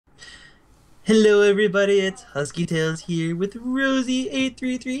Hello, everybody. It's Husky Tails here with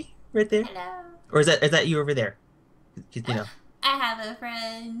Rosie833 right there. Hello. Or is that you over there? 'Cause, I have a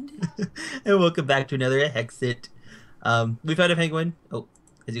friend. and welcome back to another Hexxit. We found a penguin. Oh,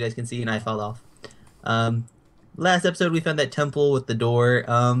 as you guys can see, and I fell off. Um, Last episode we found that temple with the door.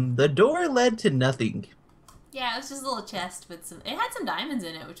 The door led to nothing. Yeah, it was just a little chest with some. It had some diamonds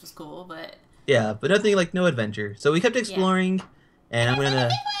in it, which was cool. But Yeah, but nothing like no adventure. So we kept yeah, exploring, and and I I'm found a gonna.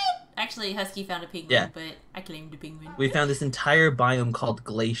 penguin. Actually, Husky found a Yeah, penguin, but I claimed a penguin. we found this entire biome called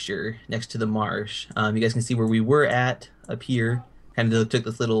Glacier next to the marsh. You guys can see where we were at up here. Kind of took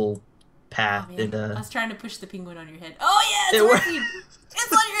this little Oh path, man, and I was trying to push the penguin on your head. Oh yeah, it it's worked. working.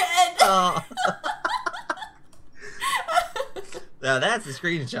 It's on your head. Oh, now that's a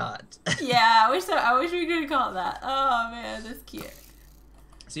screenshot. Yeah, I wish we could have caught that. Oh man, that's cute.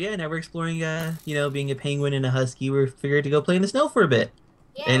 So yeah, now we're exploring. Being a penguin and a husky, we're figured to go play in the snow for a bit,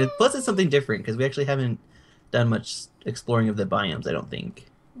 and plus it's Yay! something different because we actually haven't done much exploring of the biomes. I don't think.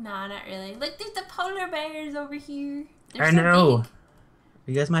 Nah, not really. Look, there's the polar bears over here. They're I so know. big.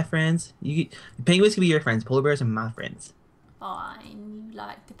 Are you guys my friends? Penguins can be your friends. Polar bears are my friends. Fine, you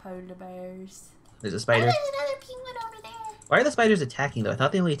like the polar bears. There's a Oh, spider. there's another penguin over there. Why are the spiders attacking though? I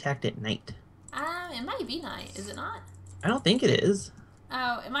thought they only attacked at night. It might be night, is it not? I don't think it is.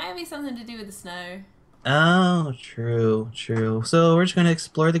 Oh, it might be something to do with the snow. Oh, true, true. So we're just gonna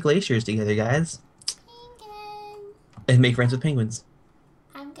explore the glaciers together, guys, Penguin. and make friends with penguins.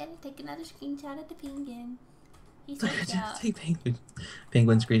 I'm gonna take another screenshot of the penguin. He's so cute. Take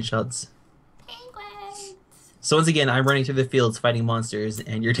penguin screenshots. Penguins. So once again, I'm running through the fields fighting monsters,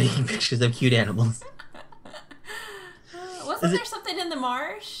 and you're taking pictures of cute animals. Wasn't there something in the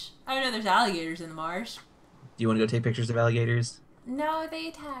marsh? Oh no, there's alligators in the marsh. Do you want to go take pictures of alligators? No, they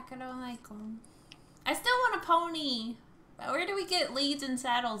attack. I don't like them. I still want a pony. Where do we get leads and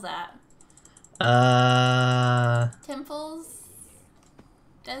saddles at? Temples?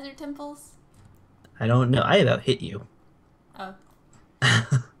 Desert temples? I don't know. I about hit you. Oh.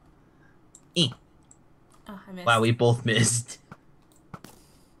 Eh. Oh, I missed. Wow, we both missed.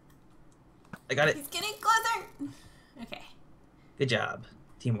 I got it. He's getting closer. Okay. Good job.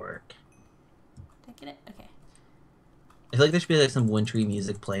 Teamwork. Did I get it? Okay. I feel like there should be like some wintry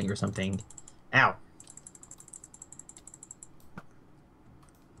music playing or something. Ow.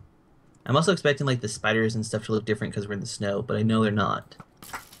 I'm also expecting like the spiders and stuff to look different because we're in the snow, but I know they're not.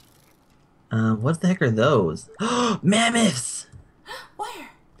 What the heck are those? Mammoths! Where?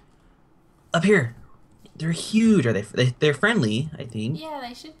 Up here. They're huge. Are they're friendly, I think. Yeah,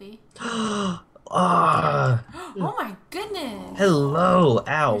 they should be. Ah. Oh my goodness. Hello.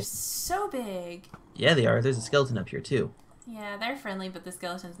 Ow. They're so big. Yeah, they are. There's a skeleton up here too. Yeah, they're friendly, but the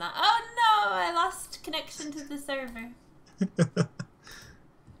skeleton's not. Oh no, I lost connection to the server. They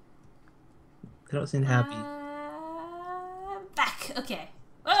don't seem happy. Back. Okay.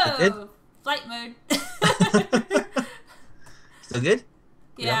 Good? Whoa. Flight mode. Still good?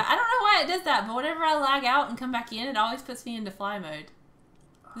 Yeah, I don't know why it does that, but whenever I lag out and come back in, it always puts me into fly mode.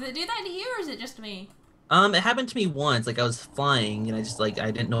 Does it do that to you, or is it just me? It happened to me once. Like I was flying, and I just like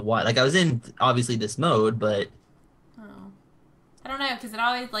I didn't know why. Like I was in obviously this mode, but Oh. I don't know, because it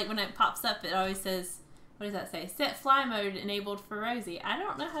always, like, when it pops up, it always says, what does that say? Set fly mode enabled for Rosie. I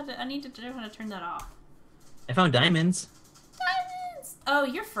don't know how to, I need to know how to turn that off. I found diamonds. Diamonds! Oh,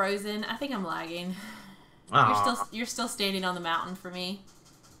 you're frozen. I think I'm lagging. Aw. You're still standing on the mountain for me.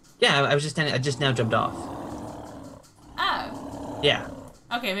 Yeah, I was just standing. I just now jumped off. Oh. Yeah.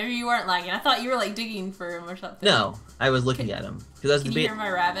 Okay, maybe you weren't lagging. I thought you were, like, digging for him or something. No, I was looking at him because I was Can you hear my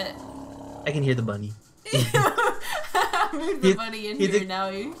rabbit? I can hear the bunny. I moved the bunny in here now.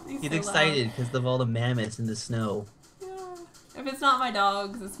 He's so excited because of all the mammoths in the snow. loud. If it's not my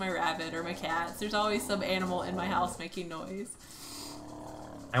dogs, it's my rabbit or my cats. There's always some animal in my house making noise.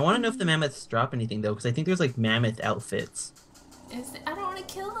 I want to know if the mammoths drop anything though, because I think there's like mammoth outfits. I don't want to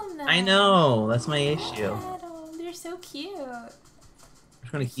kill them though. I know, that's my issue. They're so cute. I'm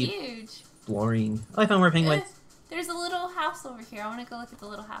just gonna keep Huge. exploring. Oh, I found more penguins. There's a little house over here. I want to go look at the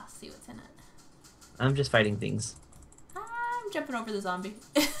little house, see what's in it. I'm just fighting things. I'm jumping over the zombie.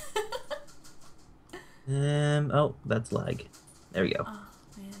 Oh, that's lag. There we go. Oh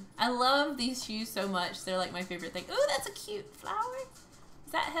man, I love these shoes so much. They're like my favorite thing. Ooh, that's a cute flower.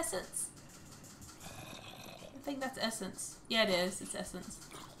 Is that essence? I think that's essence. Yeah, it is. It's essence.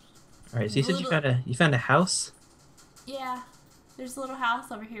 All right, so you said you found a house. Yeah, there's a little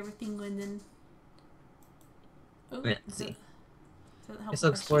house over here with penguins and. Ooh, Yeah, let's see. I Guess I'll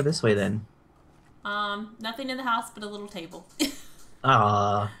explore this way then. Nothing in the house but a little table.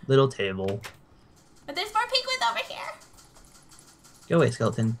 Ah, little table. But there's more penguins over here. Go away,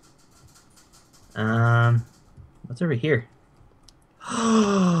 skeleton. Um, what's over here?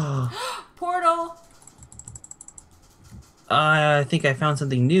 Portal. I think I found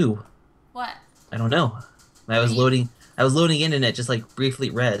something new. What? I don't know. I Are was you? loading. I was loading in and it just like briefly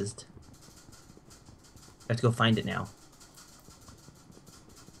rezzed. I have to go find it now.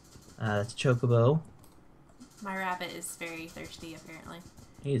 It's Chocobo. My rabbit is very thirsty, apparently.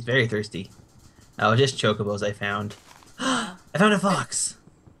 He's very thirsty. Oh, just Chocobos I found. I Oh. found a But fox.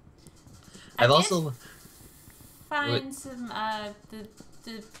 I I've did also. Wait, find some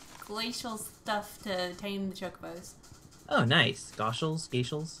the glacial stuff to tame the chocobos. oh, nice. Goshels,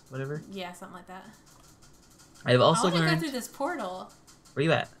 Gashels, whatever. Yeah, something like that. I've I also want to go learned. through this portal. Where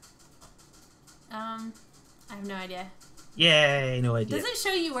you at? I have no idea. Yay, no idea. Does it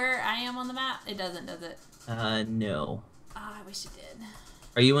show you where I am on the map? It doesn't, does it? No. Oh, I wish it did.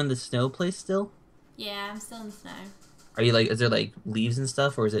 Are you in the snow place still? Yeah, I'm still in the snow. Are you like, is there like leaves and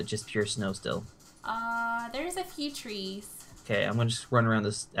stuff, or is it just pure snow still? There's a few trees. Okay, I'm gonna just run around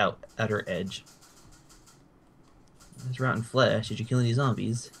this outer edge. There's rotten flesh. Did you kill any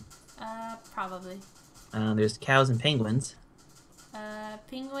zombies? Probably. There's cows and penguins.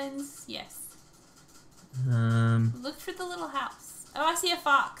 Penguins, yes. Um, Look for the little house. Oh, I see a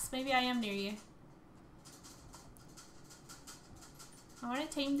fox. Maybe I am near you. I want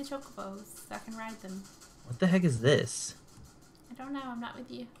to tame the chocobos so I can ride them. what the heck is this? I don't know. I'm not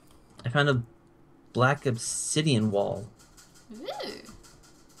with you. I found a black obsidian wall. Ooh.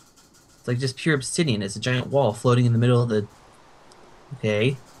 It's like just pure obsidian. It's a giant wall floating in the middle of the.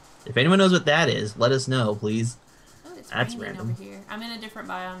 Okay. If anyone knows what that is, let us know, please. Oh, it's That's raining random. over here. I'm in a different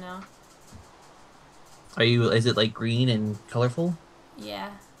biome now. Are you? Is it like green and colorful?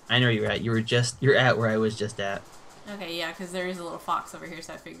 Yeah. I know where you're at. You're at where I was just at. Okay, yeah, because there is a little fox over here,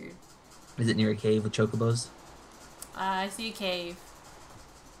 so I figured. Is it near a cave with chocobos? I see a cave.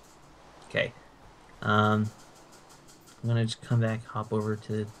 Okay. I'm gonna just come back, hop over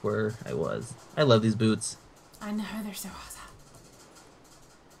to where I was. I love these boots. I know, they're so awesome.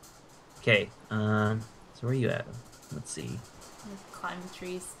 Okay. So where are you at? Let's see. Climb the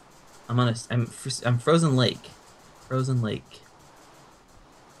trees. I'm Frozen Lake. Frozen Lake.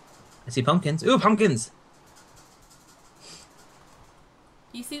 I see pumpkins. Ooh, pumpkins!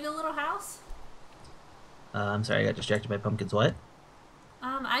 You see the little house? I'm sorry, I got distracted by pumpkins. What?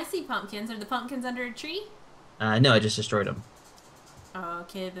 I see pumpkins. Are the pumpkins under a tree? No, I just destroyed them. Oh,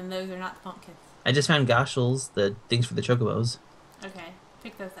 okay, then those are not the pumpkins. I just found goshels, the things for the chocobos. Okay,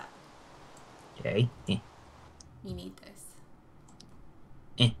 pick those up. Okay. You need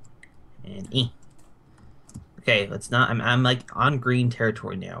those. And Okay, let's not. I'm like on green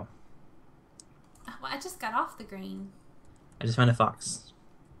territory now. Well, I just got off the green. I just found a fox.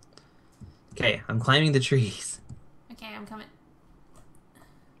 Okay, I'm climbing the trees. Okay, I'm coming.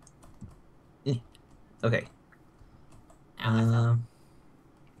 Okay. Ow, I fell.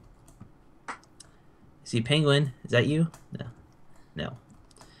 See penguin. Is that you? No. No.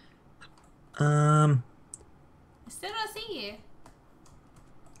 I still don't see you.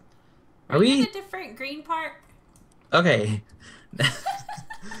 Are you in we a different green part? okay?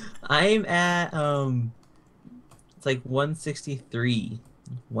 I'm at it's like 163,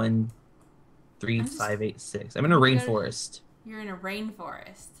 I'm just 13586. I'm in a gonna go to- rainforest. You're in a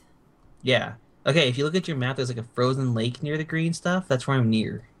rainforest. Yeah. Okay, if you look at your map, there's like a frozen lake near the green stuff. That's where I'm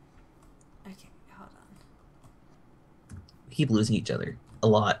near. Okay, hold on. We keep losing each other a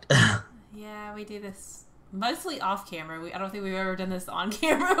lot. Yeah, we do this mostly off camera. I don't think we've ever done this on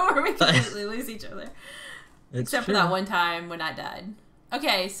camera where we completely lose each other. It's Except true. for that one time when I died.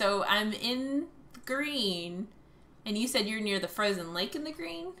 Okay, so I'm in green, and you said you're near the frozen lake in the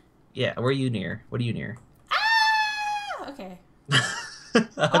green? Yeah, where are you near? What are you near? Ah! Okay. I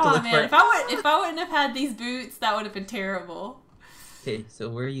have to Oh look man, for if I wouldn't have had these boots, that would have been terrible. Okay, so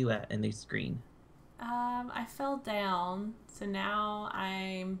where are you at in the screen? I fell down, so now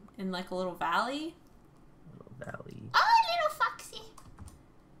I'm in like a little valley. Little valley. Oh, little foxy.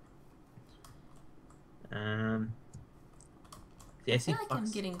 See, I I see feel like I'm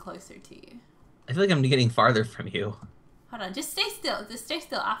fox. getting closer to you. I feel like I'm getting farther from you. Hold on, just stay still. Just stay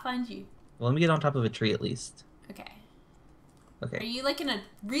still. I'll find you. Well, let me get on top of a tree at least. Okay. Are Okay. you like in a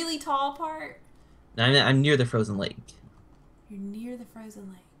really tall part? Now I'm near the frozen lake. You're near the frozen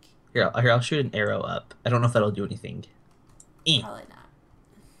lake. Here, I'll shoot an arrow up. I don't know if that'll do anything. Probably not.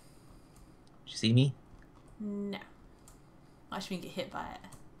 Did you see me? No. Watch me get hit by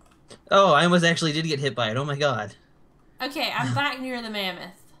it. Oh, I almost actually did get hit by it. Oh my god. Okay, I'm back near the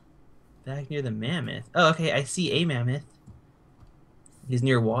mammoth. Back near the mammoth. Oh, okay, I see a mammoth. He's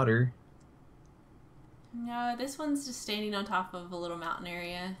near water. No, this one's just standing on top of a little mountain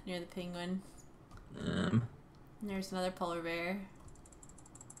area near the penguin. Um. And there's another polar bear.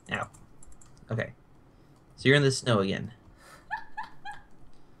 Ow. Okay. So you're in the snow again.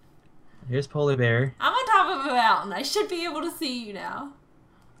 Here's polar bear. I'm on top of a mountain. I should be able to see you now.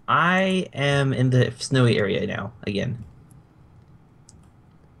 I am in the snowy area now again.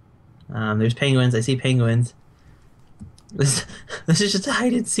 There's penguins. I see penguins. This this is just a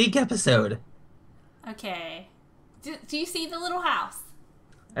hide and seek episode. Okay. Do you see the little house?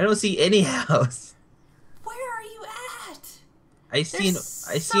 I don't see any house. Where are you at?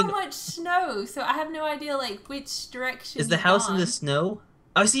 There's so much snow, so I have no idea like which direction. Is the house in the snow?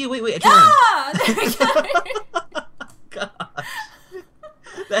 Oh, I see you. Wait, I turn around. There we go. Gosh,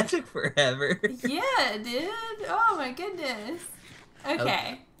 that took forever. Yeah, it did. Oh my goodness.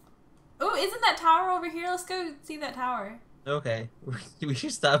 Okay. Oh, isn't that tower over here? Let's go see that tower. Okay, we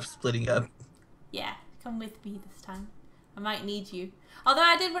should stop splitting up. Yeah, come with me this time. I might need you. Although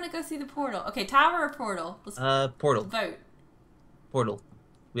I did want to go see the portal. Okay, tower or portal? Let's portal. Vote. Portal.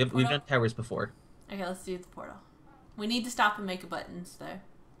 We've done towers before. Okay, let's do the portal. We need to stop and make a buttons though.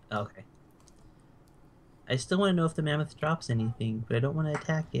 Okay. I still want to know if the mammoth drops anything, but I don't want to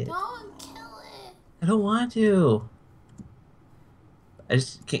attack it. Don't kill it. I don't want to.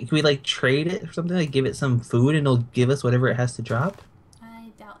 Can we like trade it or something? Like give it some food and it'll give us whatever it has to drop?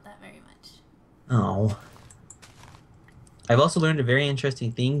 I doubt that very much. Oh. I've also learned a very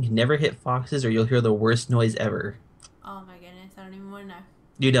interesting thing. Never hit foxes or you'll hear the worst noise ever. Oh my goodness, I don't even want to know.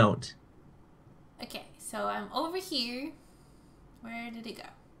 You don't. Okay, so I'm over here. Where did it go?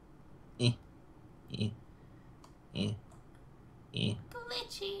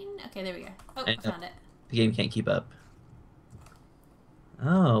 Glitching. Okay, there we go. Oh, I found it. The game can't keep up.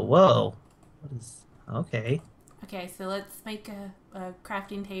 Oh, whoa. What is... Okay. Okay, so let's make a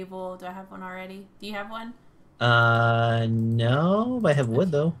crafting table. Do I have one already? Do you have one? No, but I have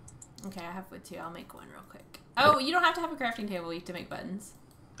wood though. Okay, I have wood too. I'll make one real quick. Oh, you don't have to have a crafting table. You have to make buttons.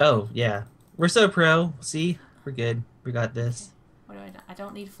 Oh, yeah. We're so pro. See? We're good. We got this. Okay. What do I do? I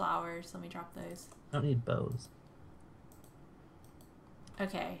don't need flowers. Let me drop those. I don't need bows.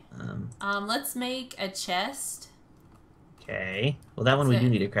 Okay. Let's make a chest. Okay. Well, that one we do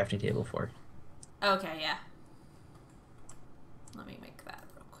need a crafting table for. Okay, yeah. Let me make that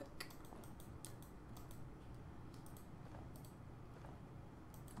real quick.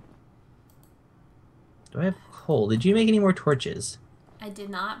 Do I have coal? Did you make any more torches? I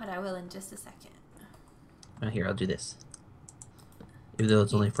did not, but I will in just a second. Oh, here, I'll do this. Even though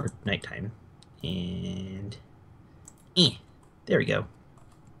it's only for nighttime. And... there we go.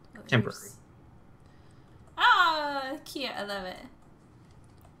 Oh, temporary. Ah, cute. I love it.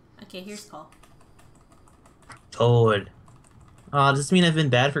 Okay, here's coal. Toad. Aw, does this mean I've been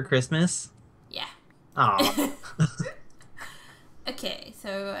bad for Christmas? Yeah. Aw. Okay,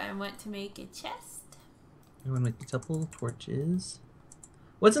 so I want to make a chest. I want to make a couple torches.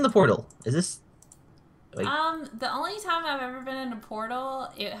 What's in the portal? Is this... like... The only time I've ever been in a portal,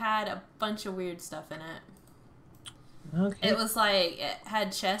 it had a bunch of weird stuff in it. Okay. It was like, it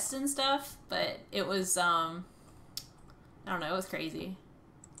had chests and stuff, but it was, I don't know, it was crazy.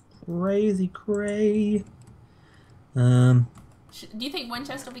 Crazy cray. Do you think one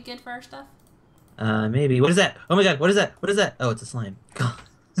chest will be good for our stuff? Maybe. What is that? Oh my god, what is that? What is that? Oh, it's a slime. God.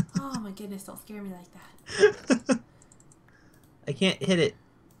 Oh my goodness, don't scare me like that. I can't hit it.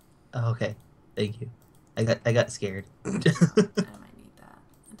 Oh, okay. Thank you. I got scared. I might need that.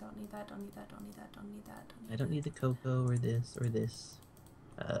 I don't need that, don't need that, don't need that, don't need that, don't need I don't need the cocoa or this or this.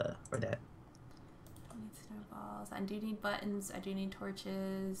 Or that. I need snowballs. I do need buttons. I do need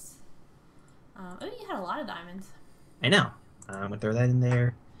torches. Oh, you had a lot of diamonds. I know. I'm gonna throw that in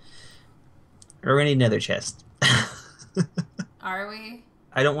there. We're gonna need another chest. Are we?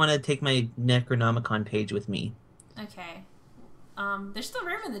 I don't want to take my Necronomicon page with me. Okay. There's still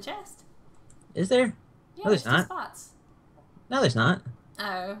room in the chest. Is there? Yeah, No, there's two not. spots. No, there's not.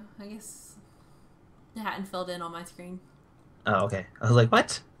 Oh, I guess it hadn't filled in on my screen. Oh, okay. I was like,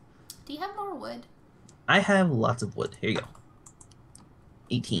 what? Do you have more wood? I have lots of wood. Here you go.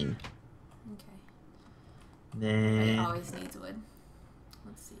 18. Okay. Then... It always needs wood.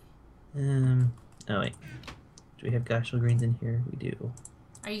 Let's see. Oh wait. Do we have gashel greens in here? We do.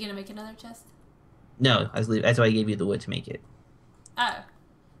 Are you gonna make another chest? No, I was leaving. That's why I gave you the wood to make it. Oh.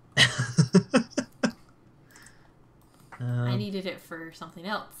 I needed it for something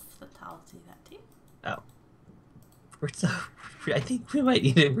else, but I'll do that too. Oh. We're so... I think we might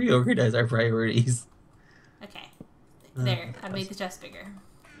need to reorganize our priorities. Okay. There. I made the chest bigger.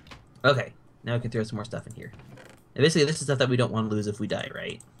 Okay. Now we can throw some more stuff in here. And basically, this is stuff that we don't want to lose if we die,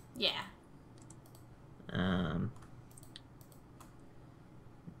 right? Yeah. And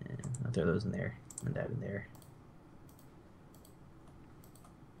I'll throw those in there and that in there.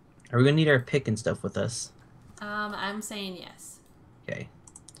 Are we gonna need our pick and stuff with us? I'm saying yes. Okay.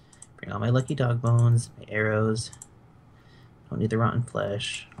 Bring all my lucky dog bones, my arrows. Don't need the rotten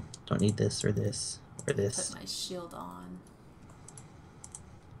flesh. Don't need this or this or this. Put my shield on.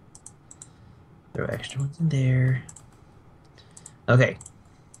 Throw extra ones in there. Okay.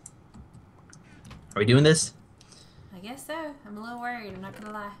 Are we doing this? I guess so. I'm a little worried, I'm not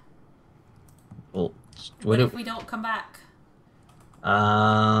gonna lie. Well, What if we don't come back?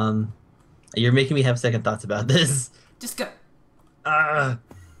 You're making me have second thoughts about this. Just go. Oh.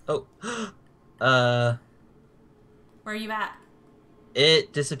 Where are you at?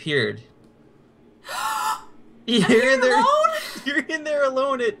 It disappeared. I'm here alone? You're in there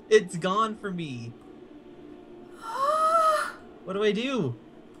alone. It's gone for me. What do I do?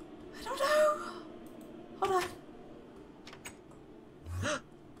 I don't know. Hold on.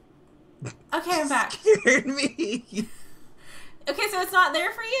 Okay, I'm back. Scared me. Okay, so it's not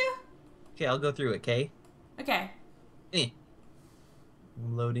there for you? Okay, I'll go through it, okay? Okay. I'm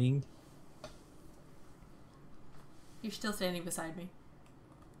loading. You're still standing beside me.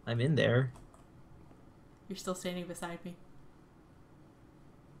 I'm in there. You're still standing beside me.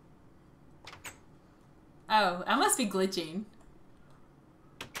 Oh, I must be glitching.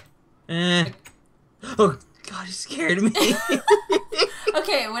 Oh, God, you scared me.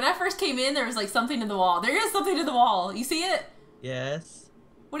 Okay, when I first came in, there was like something in the wall. There is something in the wall. You see it? Yes.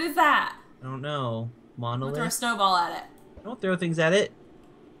 What is that? I don't know. I'm gonna Monolith? throw a snowball at it. Don't throw things at it.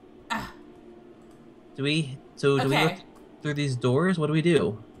 Ah. Do we go through these doors? What do we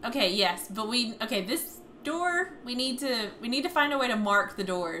do? Okay, yes, but this door, we need to find a way to mark the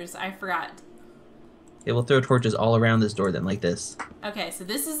doors. I forgot. Okay, we'll throw torches all around this door then, like this. Okay, so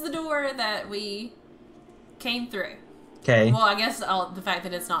this is the door that we came through. Okay. Well, I guess the fact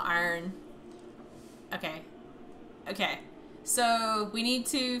that it's not iron. Okay. Okay. So we need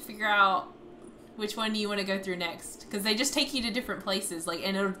to figure out which one you want to go through next, because they just take you to different places, like,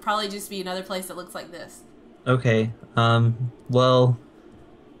 and it'll probably just be another place that looks like this. Okay. Well,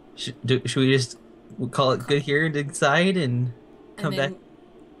 should we just call it good here and decide and come back?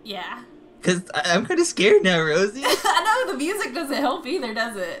 Yeah. Because I'm kind of scared now, Rosie. I know, the music doesn't help either,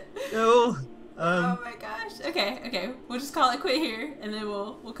 does it? No. Oh my gosh. Okay. We'll just call it quit here, and then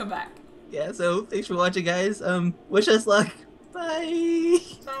we'll come back. Yeah, so thanks for watching, guys. Wish us luck. Bye.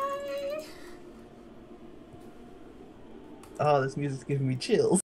 Bye. Oh, this music's giving me chills.